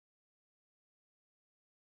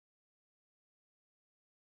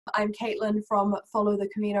I'm Caitlin from Follow the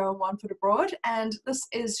Camino and One Foot Abroad, and this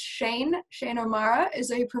is Shane. Shane O'Mara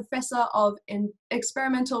is a professor of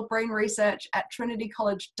experimental brain research at Trinity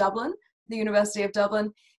College Dublin, the University of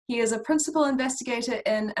Dublin. He is a principal investigator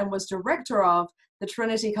in and was director of the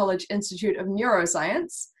Trinity College Institute of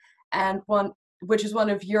Neuroscience, which is one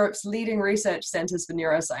of Europe's leading research centres for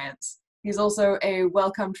neuroscience. He's also a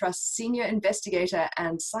Wellcome Trust Senior Investigator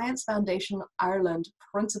and Science Foundation Ireland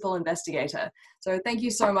Principal Investigator. So thank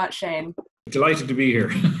you so much, Shane. Delighted to be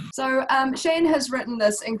here. So Shane has written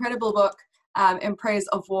this incredible book in praise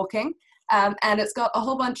of walking, and it's got a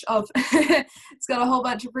whole bunch of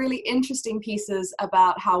really interesting pieces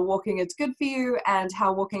about how walking is good for you and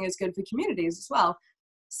how walking is good for communities as well.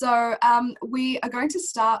 So we are going to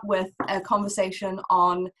start with a conversation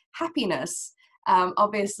on happiness.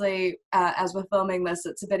 Obviously, as we're filming this,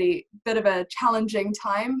 it's a bit of a challenging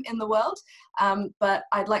time in the world, but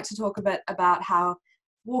I'd like to talk a bit about how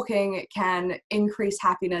walking can increase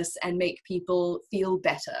happiness and make people feel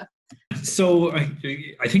better. So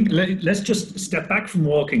I think let's just step back from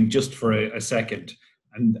walking just for a second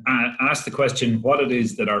and ask the question what it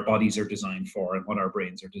is that our bodies are designed for and what our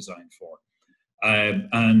brains are designed for.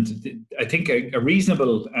 And I think a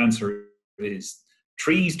reasonable answer is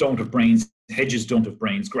trees don't have brains, hedges don't have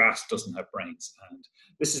brains, grass doesn't have brains. And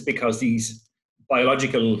this is because these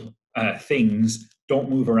biological things don't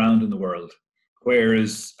move around in the world.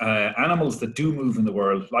 Whereas animals that do move in the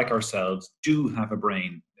world, like ourselves, do have a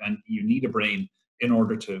brain. And you need a brain in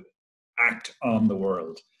order to act on the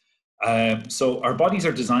world. So our bodies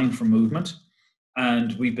are designed for movement.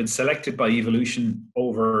 And we've been selected by evolution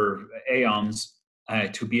over aeons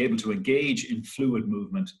to be able to engage in fluid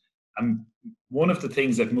movement. And one of the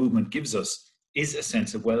things that movement gives us is a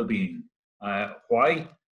sense of well-being. Why?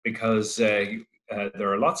 Because there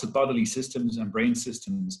are lots of bodily systems and brain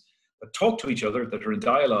systems that talk to each other, that are in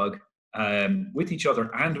dialogue with each other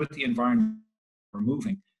and with the environment we're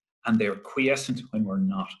moving, and they're quiescent when we're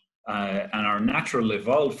not. And our natural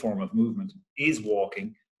evolved form of movement is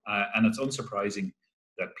walking, and it's unsurprising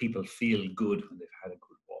that people feel good when they've had a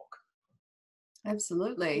good walk.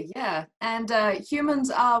 Absolutely, yeah. And humans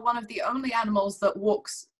are one of the only animals that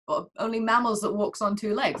walks, or only mammals that walks on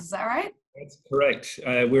two legs. Is that right? That's correct.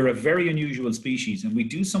 We're a very unusual species, and we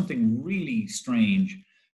do something really strange.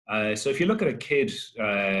 So if you look at a kid,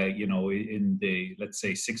 in the, let's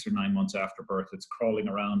say, 6 or 9 months after birth, it's crawling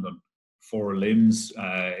around on 4 limbs.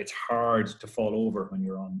 It's hard to fall over when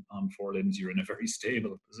you're on 4 limbs. You're in a very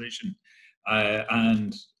stable position.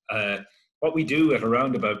 What we do at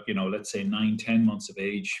around about, let's say 9, 10 months of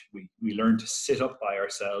age, we learn to sit up by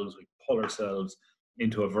ourselves. We pull ourselves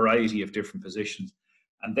into a variety of different positions.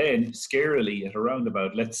 And then, scarily, at around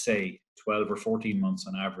about, let's say, 12 or 14 months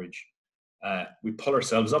on average, we pull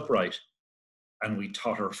ourselves upright and we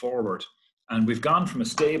totter forward. And we've gone from a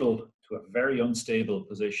stable to a very unstable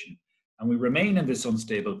position. And we remain in this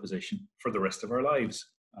unstable position for the rest of our lives,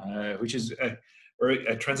 which is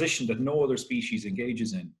a transition that no other species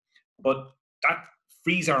engages in. But that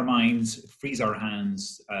frees our minds, frees our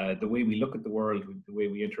hands. The way we look at the world, the way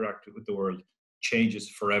we interact with the world changes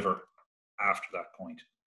forever after that point.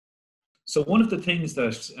 So one of the things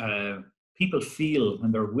that people feel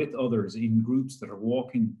when they're with others in groups that are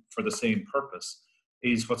walking for the same purpose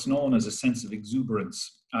is what's known as a sense of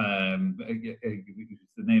exuberance. The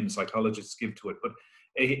name psychologists give to it. But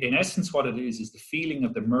in essence, what it is the feeling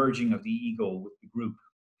of the merging of the ego with the group.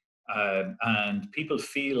 And people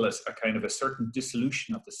feel a kind of a certain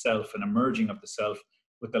dissolution of the self and a merging of the self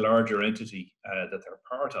with the larger entity that they're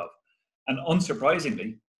part of. And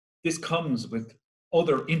unsurprisingly, this comes with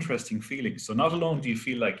other interesting feelings. So not alone do you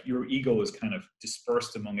feel like your ego is kind of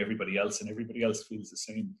dispersed among everybody else and everybody else feels the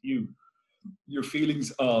same with you, your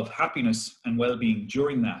feelings of happiness and well-being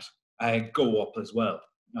during that go up as well.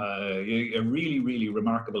 A really, really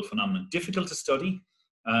remarkable phenomenon. Difficult to study,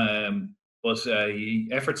 but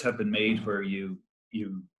efforts have been made where you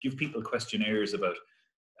give people questionnaires about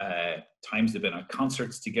times they've been at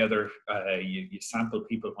concerts together. You sample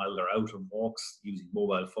people while they're out on walks using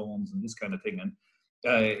mobile phones and this kind of thing. And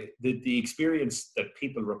the experience that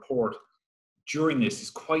people report during this is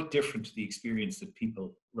quite different to the experience that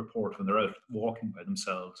people report when they're out walking by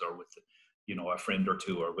themselves or with a friend or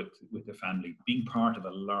two or with the family. Being part of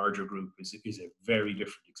a larger group is a very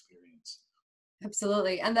different experience.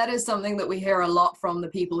 Absolutely. And that is something that we hear a lot from the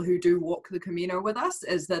people who do walk the Camino with us,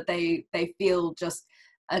 is that they feel just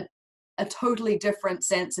a totally different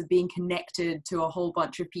sense of being connected to a whole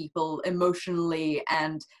bunch of people emotionally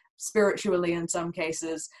and spiritually in some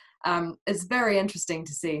cases. It's very interesting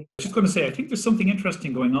to see. I was just going to say, I think there's something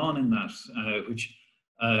interesting going on in that, which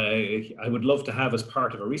I would love to have as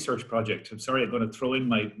part of a research project. I'm sorry, I'm going to throw in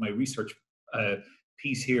my research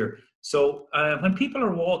piece here. So when people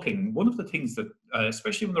are walking, one of the things that,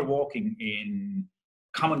 especially when they're walking in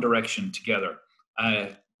common direction together,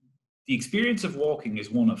 the experience of walking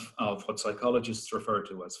is one of what psychologists refer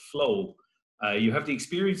to as flow. You have the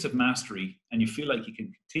experience of mastery, and you feel like you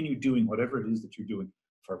can continue doing whatever it is that you're doing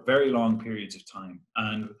for very long periods of time.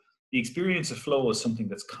 And the experience of flow is something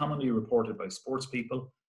that's commonly reported by sports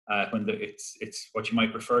people when it's what you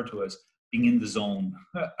might refer to as being in the zone,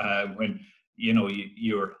 when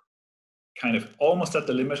you're kind of almost at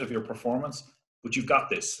the limit of your performance, but you've got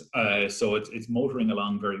this. So it's motoring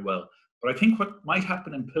along very well. But I think what might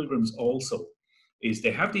happen in pilgrims also is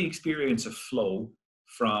they have the experience of flow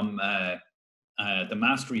from the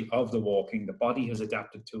mastery of the walking. The body has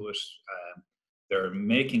adapted to it. They're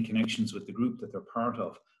making connections with the group that they're part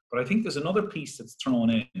of. But I think there's another piece that's thrown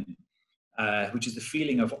in, which is the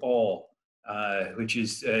feeling of awe, which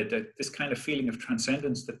is this kind of feeling of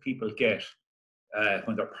transcendence that people get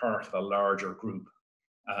when they're part of a larger group,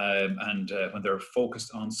 and when they're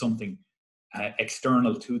focused on something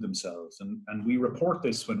external to themselves. And we report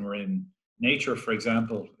this when we're in nature, for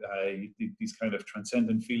example, these kind of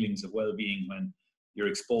transcendent feelings of well-being when you're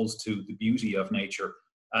exposed to the beauty of nature.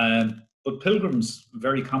 But pilgrims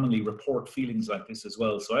very commonly report feelings like this as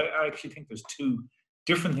well. So I actually think there's two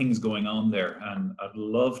different things going on there, and I'd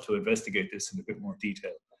love to investigate this in a bit more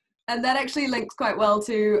detail. And that actually links quite well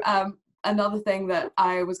to another thing that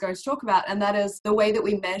I was going to talk about, and that is the way that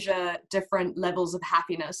we measure different levels of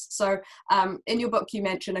happiness. So in your book, you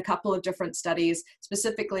mentioned a couple of different studies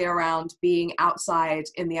specifically around being outside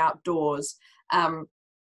in the outdoors.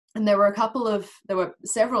 And there were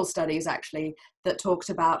several studies actually that talked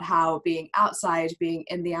about how being outside, being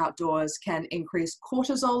in the outdoors can increase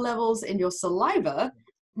cortisol levels in your saliva,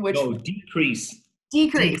 which decrease.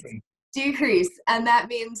 And that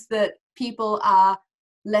means that people are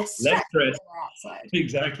less stressed when they're outside.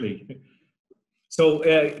 Exactly. So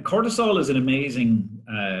cortisol is an amazing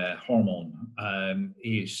hormone.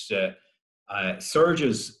 It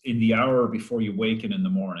surges in the hour before you waken in the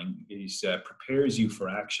morning. It prepares you for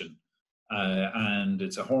action, and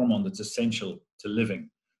it's a hormone that's essential to living.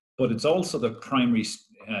 But it's also the primary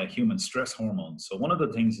human stress hormone. So one of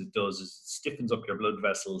the things it does is it stiffens up your blood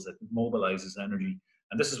vessels, it mobilizes energy,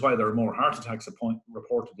 and this is why there are more heart attacks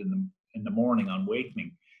reported in the morning on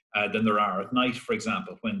awakening than there are at night, for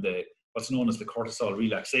example, when what's known as the cortisol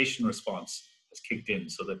relaxation response has kicked in.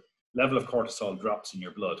 So the level of cortisol drops in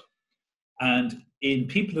your blood. And in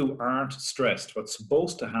people who aren't stressed, what's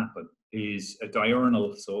supposed to happen is a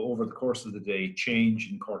diurnal, so over the course of the day, change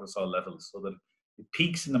in cortisol levels, so that it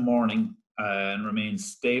peaks in the morning and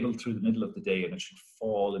remains stable through the middle of the day, and it should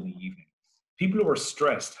fall in the evening. People who are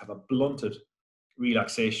stressed have a blunted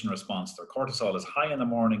relaxation response. Their cortisol is high in the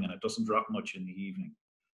morning and it doesn't drop much in the evening.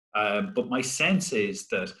 But my sense is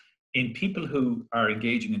that in people who are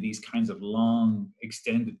engaging in these kinds of long,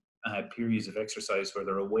 extended periods of exercise where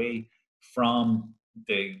they're away from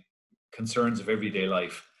the concerns of everyday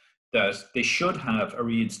life, that they should have a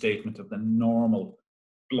reinstatement of the normal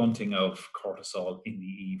blunting of cortisol in the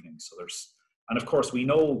evening. And of course, we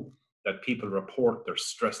know that people report their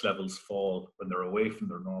stress levels fall when they're away from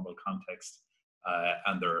their normal context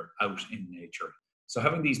and they're out in nature. So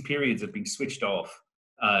having these periods of being switched off,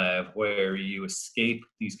 where you escape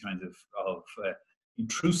these kinds of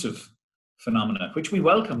intrusive phenomena, which we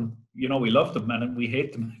welcome, we love them and we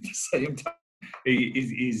hate them at the same time,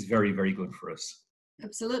 is very, very good for us.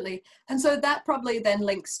 Absolutely. And so that probably then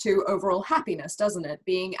links to overall happiness, doesn't it?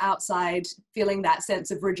 Being outside, feeling that sense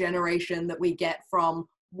of regeneration that we get from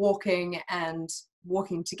walking and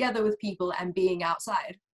walking together with people and being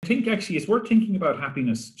outside. I think actually it's worth thinking about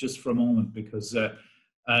happiness just for a moment, because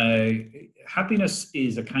happiness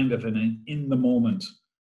is a kind of an in-the-moment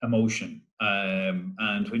emotion.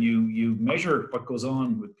 And when you measure what goes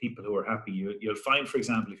on with people who are happy, you'll find, for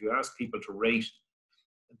example, if you ask people to rate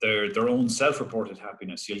their own self-reported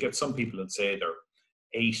happiness, you'll get some people that say they're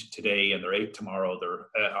 8 today and they're 8 tomorrow. They're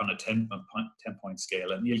on a 10-point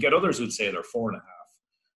scale. And you'll get others who'd say they're 4.5.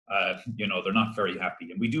 They're not very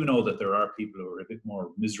happy. And we do know that there are people who are a bit more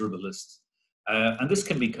miserabilists. And this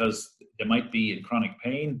can be because they might be in chronic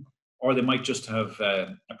pain, or they might just have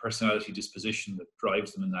a personality disposition that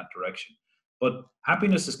drives them in that direction. But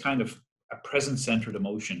happiness is kind of a present-centered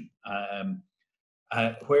emotion.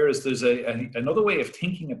 Whereas there's another way of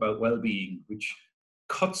thinking about well-being, which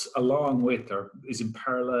cuts along with or is in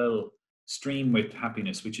parallel stream with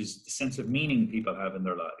happiness, which is the sense of meaning people have in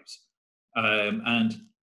their lives. And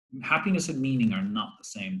happiness and meaning are not the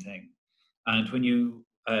same thing. And when you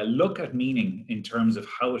look at meaning in terms of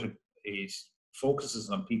how it focuses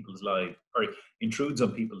on people's lives or intrudes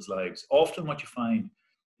on people's lives, often what you find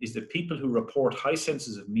is that people who report high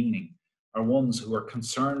senses of meaning are ones who are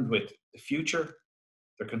concerned with the future,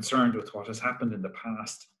 they're concerned with what has happened in the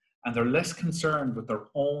past, and they're less concerned with their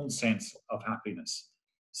own sense of happiness.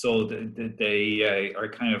 So they are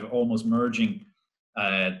kind of almost merging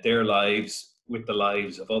their lives with the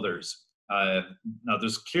lives of others. Now,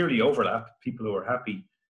 there's clearly overlap. People who are happy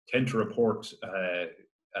tend to report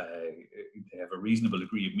they have a reasonable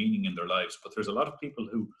degree of meaning in their lives, but there's a lot of people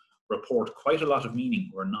who report quite a lot of meaning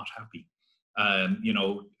who are not happy.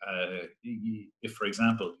 If, for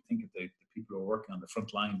example, think of the people who are working on the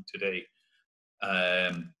front line today,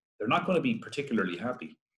 they're not going to be particularly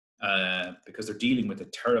happy because they're dealing with a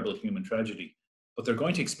terrible human tragedy, but they're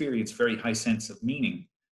going to experience very high sense of meaning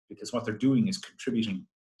because what they're doing is contributing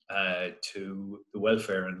to the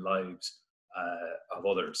welfare and lives of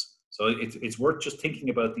others. So it's worth just thinking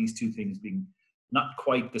about these two things being not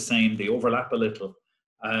quite the same. They overlap a little.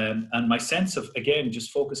 And my sense of, again,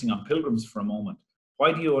 just focusing on pilgrims for a moment,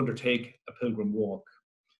 why do you undertake a pilgrim walk?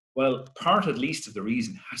 Well, part at least of the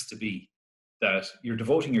reason has to be that you're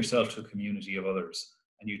devoting yourself to a community of others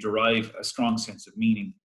and you derive a strong sense of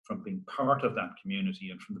meaning from being part of that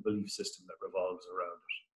community and from the belief system that revolves around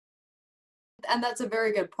it. And that's a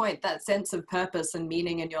very good point, that sense of purpose and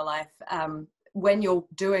meaning in your life. When you're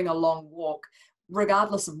doing a long walk,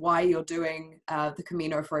 regardless of why you're doing the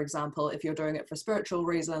Camino, for example, if you're doing it for spiritual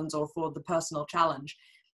reasons or for the personal challenge,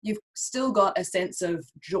 you've still got a sense of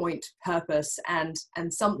joint purpose and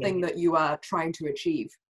something that you are trying to achieve.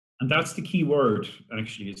 And that's the key word,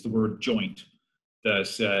 actually, is the word joint. That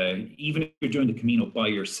even if you're doing the Camino by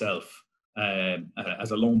yourself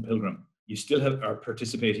as a lone pilgrim, you still are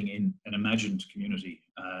participating in an imagined community.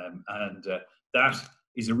 And that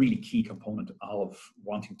is a really key component of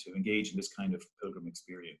wanting to engage in this kind of pilgrim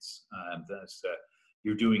experience. That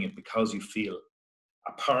you're doing it because you feel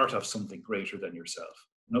a part of something greater than yourself.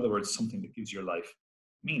 In other words, something that gives your life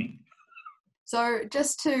meaning. So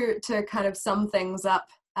just to kind of sum things up,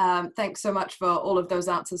 thanks so much for all of those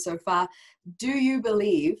answers so far. Do you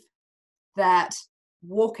believe that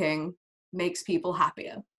walking makes people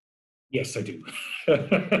happier? Yes, I do.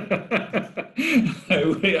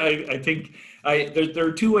 I think there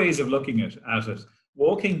are two ways of looking at it.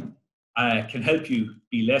 Walking can help you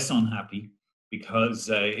be less unhappy because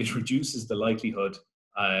it reduces the likelihood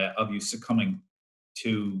of you succumbing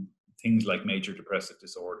to things like major depressive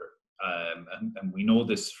disorder. And we know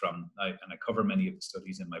this and I cover many of the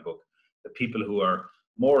studies in my book, that people who are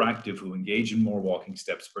more active, who engage in more walking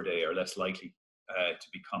steps per day, are less likely to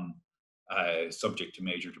become subject to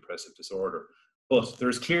major depressive disorder. But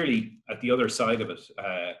there's clearly, at the other side of it,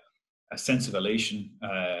 a sense of elation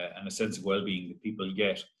and a sense of well-being that people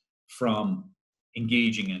get from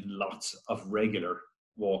engaging in lots of regular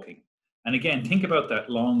walking. And again, think about that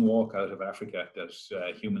long walk out of Africa that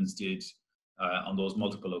humans did on those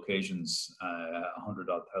multiple occasions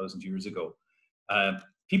 100,000 years ago.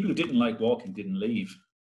 People who didn't like walking didn't leave.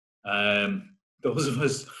 Those of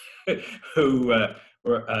us who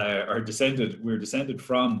we're descended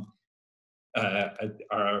from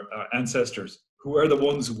our ancestors, who are the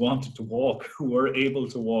ones who wanted to walk, who were able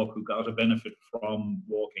to walk, who got a benefit from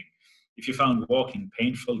walking. If you found walking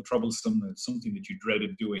painful, troublesome, something that you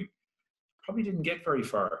dreaded doing, probably didn't get very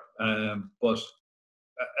far. But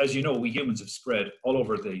as you know, we humans have spread all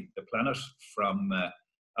over the planet, from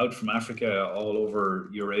out from Africa, all over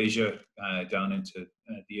Eurasia, down into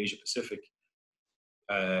the Asia Pacific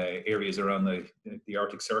areas around the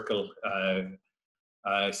Arctic Circle.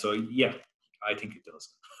 So yeah, I think it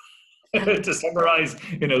does. To summarize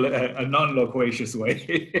in a non-loquacious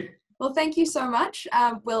way. Well, thank you so much.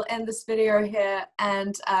 We'll end this video here,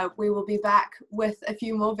 and we will be back with a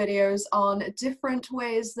few more videos on different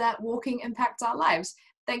ways that walking impacts our lives.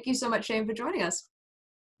 Thank you so much, Shane, for joining us.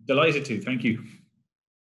 Delighted to. Thank you.